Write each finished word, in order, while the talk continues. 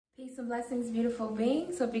Peace and blessings, beautiful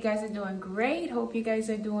beings. Hope you guys are doing great. Hope you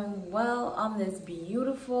guys are doing well on this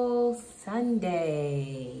beautiful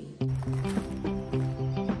Sunday.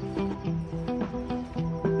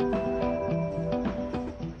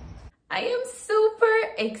 I am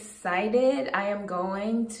super excited. I am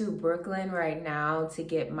going to Brooklyn right now to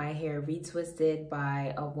get my hair retwisted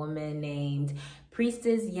by a woman named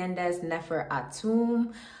Priestess Yendys Nefer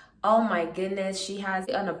Atum. Oh my goodness, she has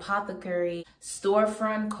an apothecary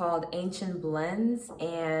storefront called Ancient Blends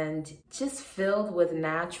and just filled with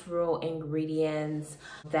natural ingredients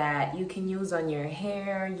that you can use on your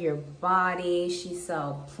hair, your body. She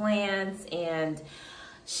sells plants and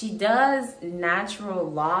she does natural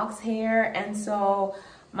locks hair. And so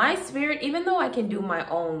my spirit, even though I can do my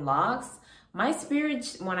own locks, my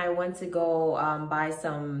spirit, when I went to go buy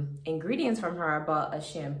some ingredients from her, I bought a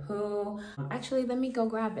shampoo. Actually, let me go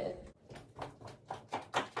grab it.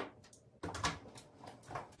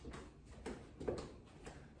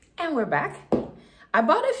 And we're back. I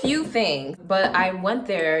bought a few things, but I went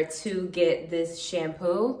there to get this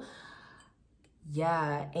shampoo.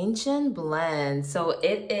 Yeah, Ancient Blend. So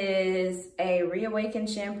it is a reawakened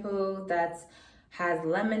shampoo that's has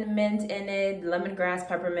lemon mint in it, lemongrass,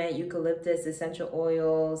 peppermint, eucalyptus, essential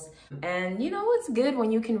oils. And you know, it's good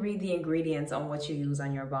when you can read the ingredients on what you use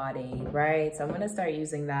on your body, right? So I'm gonna start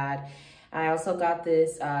using that. I also got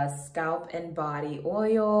this scalp and body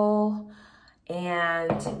oil.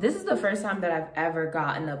 And this is the first time that I've ever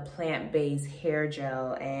gotten a plant-based hair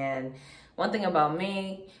gel. And one thing about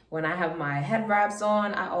me, when I have my head wraps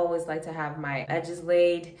on, I always like to have my edges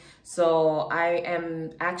laid. So I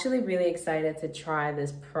am actually really excited to try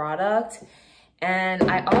this product. And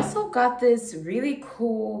I also got this really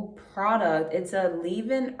cool product. It's a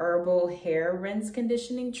leave-in herbal hair rinse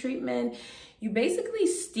conditioning treatment. You basically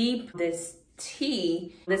steep this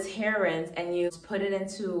tea, this hair rinse, and you put it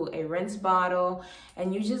into a rinse bottle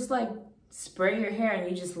and you just like spray your hair and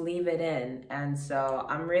you just leave it in. And so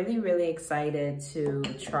I'm really excited to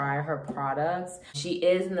try her products. She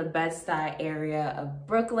is in the Bed-Stuy area of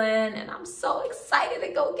Brooklyn and I'm so excited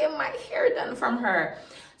to go get my hair done from her.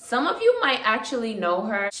 Some of you might actually know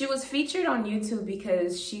her. She was featured on YouTube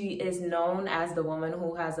because she is known as the woman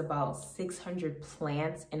who has about 600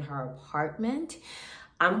 plants in her apartment.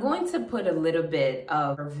 I'm going to put a little bit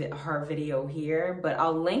of her video here, but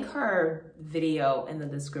I'll link her video in the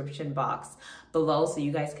description box below so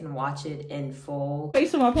you guys can watch it in full.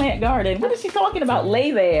 Face of my plant garden. What is she talking about?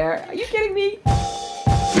 Lay there. Are you kidding me?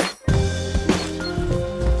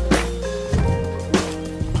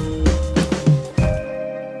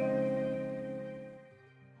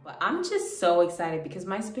 I'm just so excited because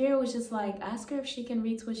my spirit was just like, ask her if she can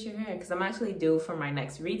retwist your hair, because I'm actually due for my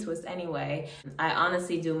next retwist anyway. I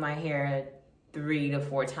honestly do my hair 3 to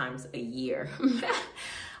 4 times a year.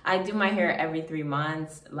 I do my hair every 3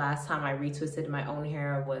 months. Last time I retwisted my own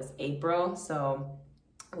hair was April, so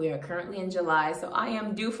we are currently in July, so I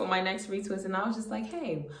am due for my next retwist. And I was just like,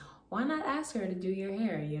 hey, why not ask her to do your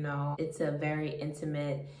hair? You know, it's a very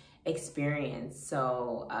intimate experience,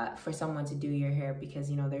 so for someone to do your hair,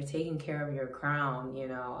 because you know they're taking care of your crown, you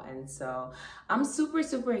know. And so I'm super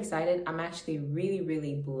excited. I'm actually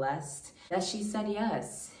really blessed that she said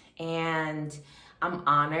yes, and I'm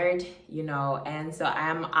honored, you know. And so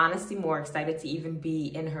I'm honestly more excited to even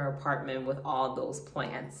be in her apartment with all those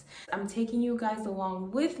plants. I'm taking you guys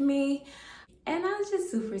along with me, and I'm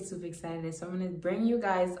just super excited. So I'm gonna bring you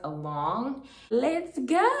guys along. Let's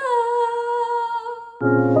go.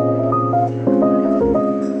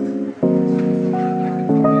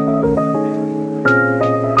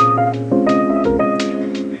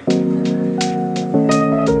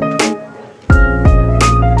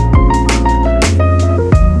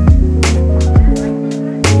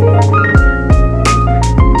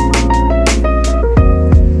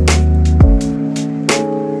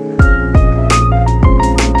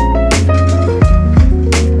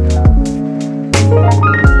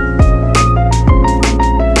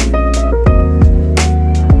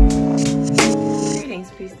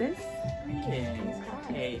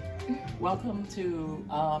 Welcome to,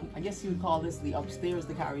 I guess you would call this the upstairs,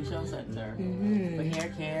 the Cowrie Shell Center for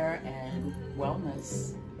hair care and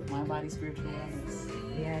wellness, mind, body, spiritual wellness.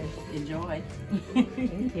 Yes. Enjoy.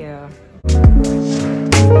 Thank you.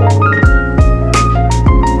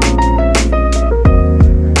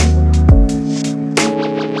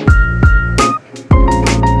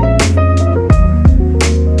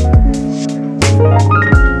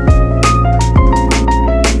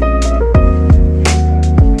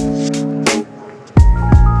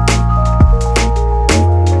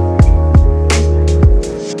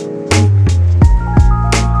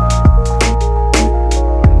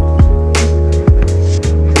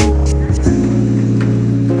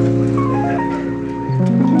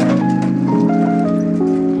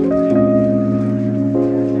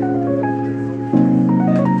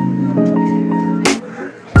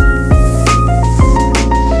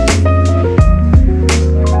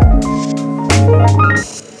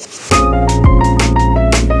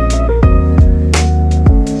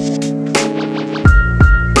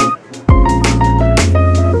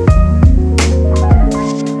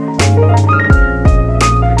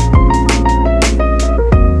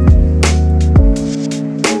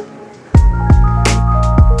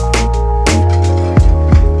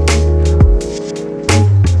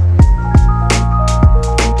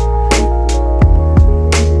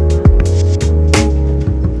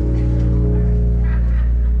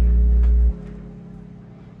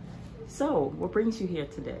 what brings you here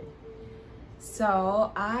today?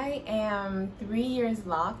 So I am 3 years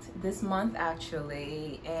locked this month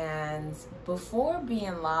actually, and before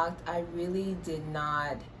being locked I really did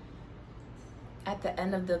not, at the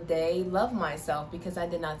end of the day, love myself because I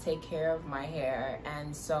did not take care of my hair.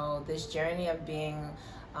 And so this journey of being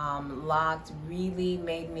locked really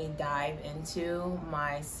made me dive into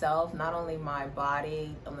myself, not only my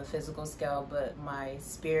body on the physical scale, but my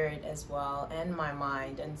spirit as well and my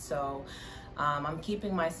mind. And so I'm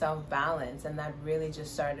keeping myself balanced, and that really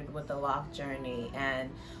just started with the lock journey.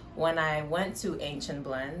 And when I went to Ancient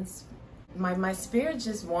Blends, my spirit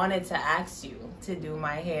just wanted to ask you to do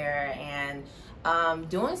my hair. And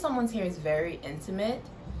doing someone's hair is very intimate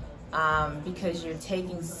because you're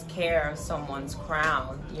taking care of someone's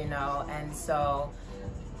crown, you know. And so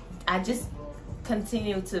I just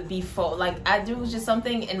continue to be full, like there was just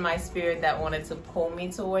something in my spirit that wanted to pull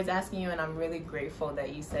me towards asking you, and I'm really grateful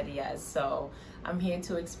that you said yes. So I'm here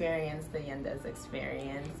to experience the Yendys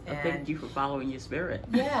experience. And thank you for following your spirit.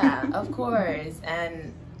 Yeah, of course.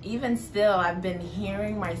 And even still, I've been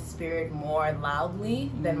hearing my spirit more loudly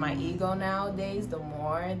than my ego nowadays, the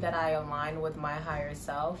more that I align with my higher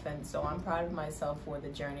self. And so I'm proud of myself for the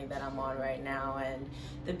journey that I'm on right now, and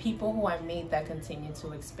the people who I meet that continue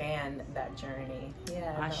to expand that journey.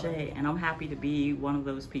 Yeah. Ashe, and I'm happy to be one of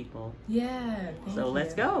those people. Yeah. So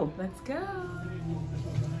let's go. Let's go.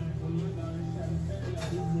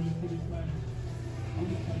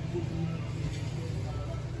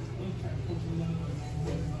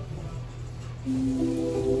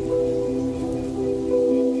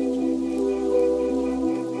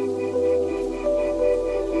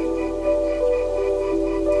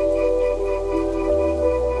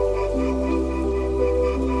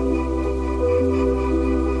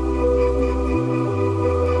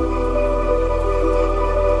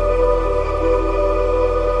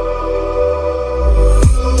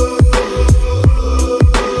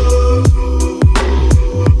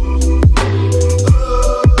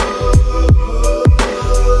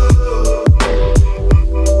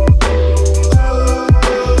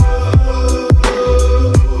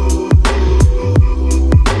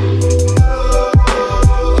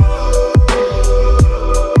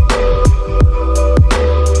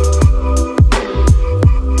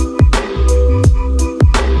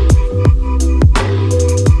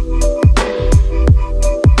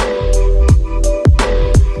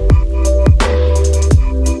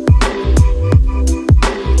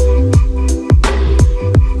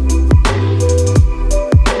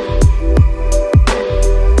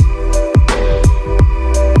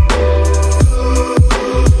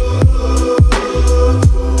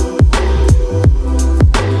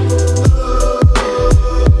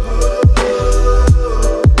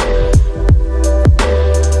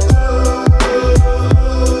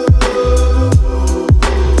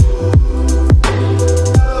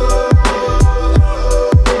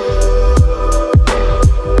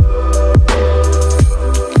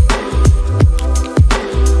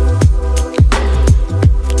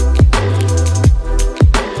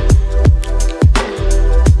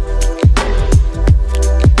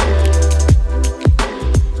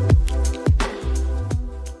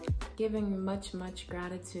 Giving much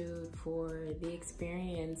gratitude for the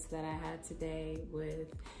experience that I had today with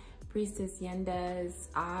Priestess Yendys.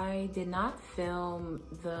 I did not film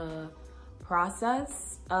the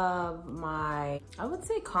process of my, I would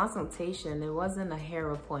say, consultation. It wasn't a hair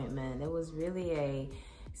appointment. It was really a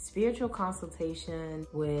spiritual consultation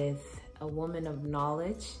with a woman of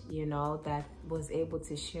knowledge, you know, that was able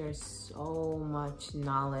to share so much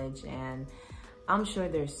knowledge, and I'm sure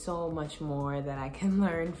there's so much more that I can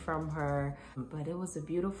learn from her, but it was a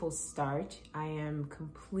beautiful start. I am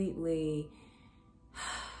completely,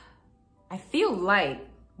 I feel light.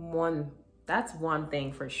 That's one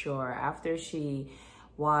thing for sure. After she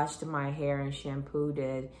washed my hair and shampooed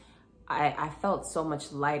it, I felt so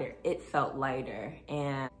much lighter. It felt lighter.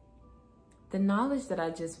 And the knowledge that I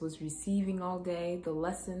just was receiving all day, the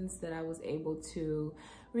lessons that I was able to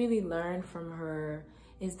really learn from her,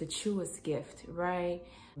 is the truest gift, right?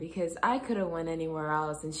 Because I could have went anywhere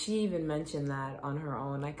else, and she even mentioned that on her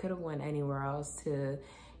own. I could have went anywhere else to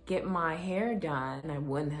get my hair done, and I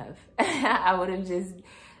wouldn't have. I would have just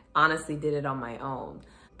honestly did it on my own.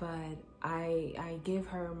 But I give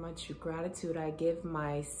her much gratitude. I give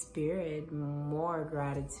my spirit more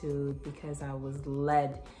gratitude because I was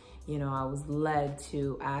led, you know, I was led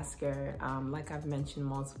to ask her, like I've mentioned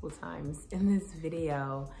multiple times in this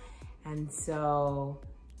video. And so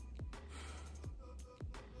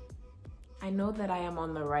I know that I am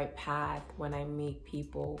on the right path when I meet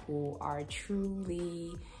people who are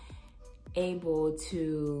truly able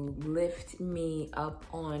to lift me up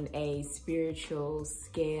on a spiritual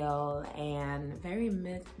scale and very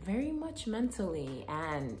much mentally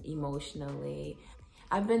and emotionally.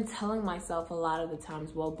 I've been telling myself a lot of the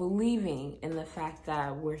times, well, believing in the fact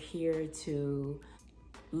that we're here to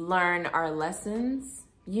learn our lessons,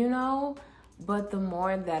 you know, but the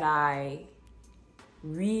more that I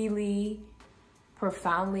really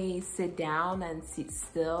profoundly sit down and sit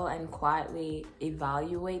still and quietly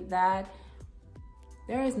evaluate that,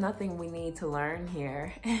 there is nothing we need to learn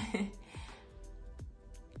here.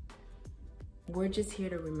 We're just here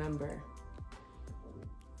to remember.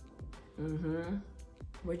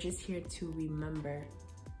 We're just here to remember.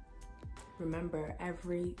 Remember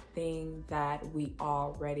everything that we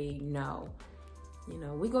already know. You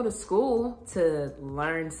know, we go to school to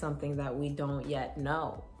learn something that we don't yet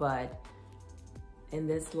know, but in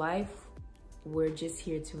this life, we're just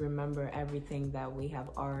here to remember everything that we have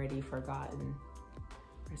already forgotten.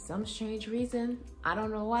 For some strange reason, I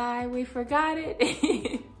don't know why we forgot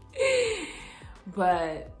it,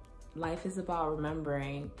 but life is about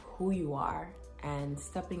remembering who you are and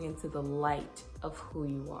stepping into the light of who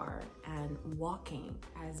you are and walking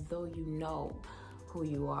as though you know who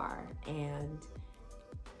you are. And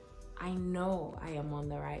I know I am on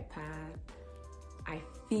the right path. I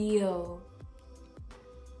feel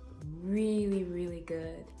really, really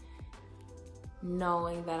good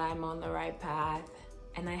knowing that I'm on the right path.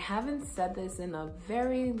 And I haven't said this in a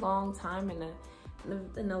very long time, in a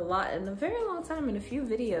very long time, in a few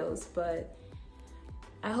videos, but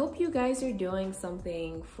I hope you guys are doing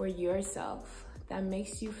something for yourself that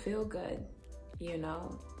makes you feel good, you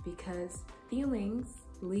know, because feelings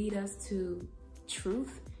lead us to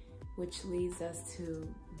truth, which leads us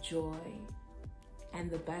to joy.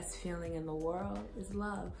 And the best feeling in the world is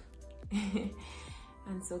love.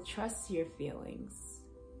 And so trust your feelings.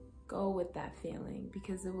 Go with that feeling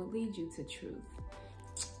because it will lead you to truth.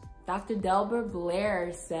 Dr. Delbert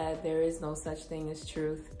Blair said there is no such thing as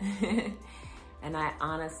truth. And I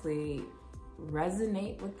honestly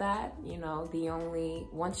resonate with that. You know,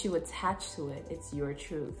 once you attach to it, it's your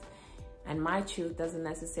truth. And my truth doesn't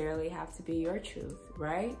necessarily have to be your truth,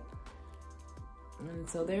 right? And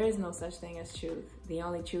so there is no such thing as truth. The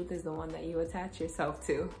only truth is the one that you attach yourself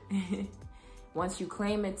to. Once you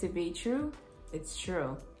claim it to be true, it's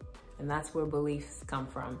true. And that's where beliefs come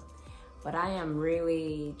from. But I am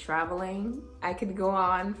really traveling. I could go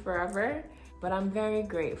on forever, but I'm very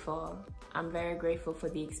grateful. I'm very grateful for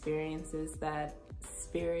the experiences that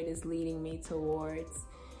Spirit is leading me towards,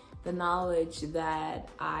 the knowledge that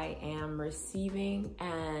I am receiving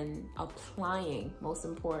and applying, most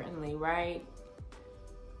importantly, right?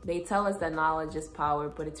 They tell us that knowledge is power,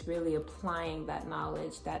 but it's really applying that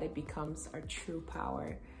knowledge that it becomes our true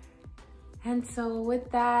power. And so with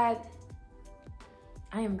that,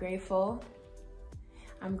 I am grateful.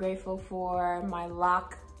 I'm grateful for my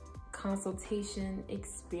lock consultation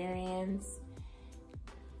experience.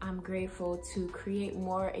 I'm grateful to create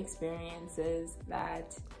more experiences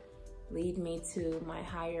that lead me to my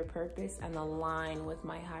higher purpose and align with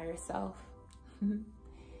my higher self.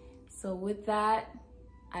 So with that,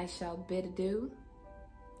 I shall bid adieu.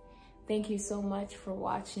 Thank you so much for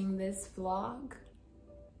watching this vlog.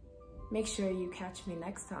 Make sure you catch me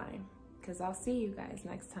next time, because I'll see you guys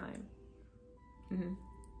next time.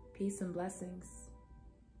 Peace and blessings.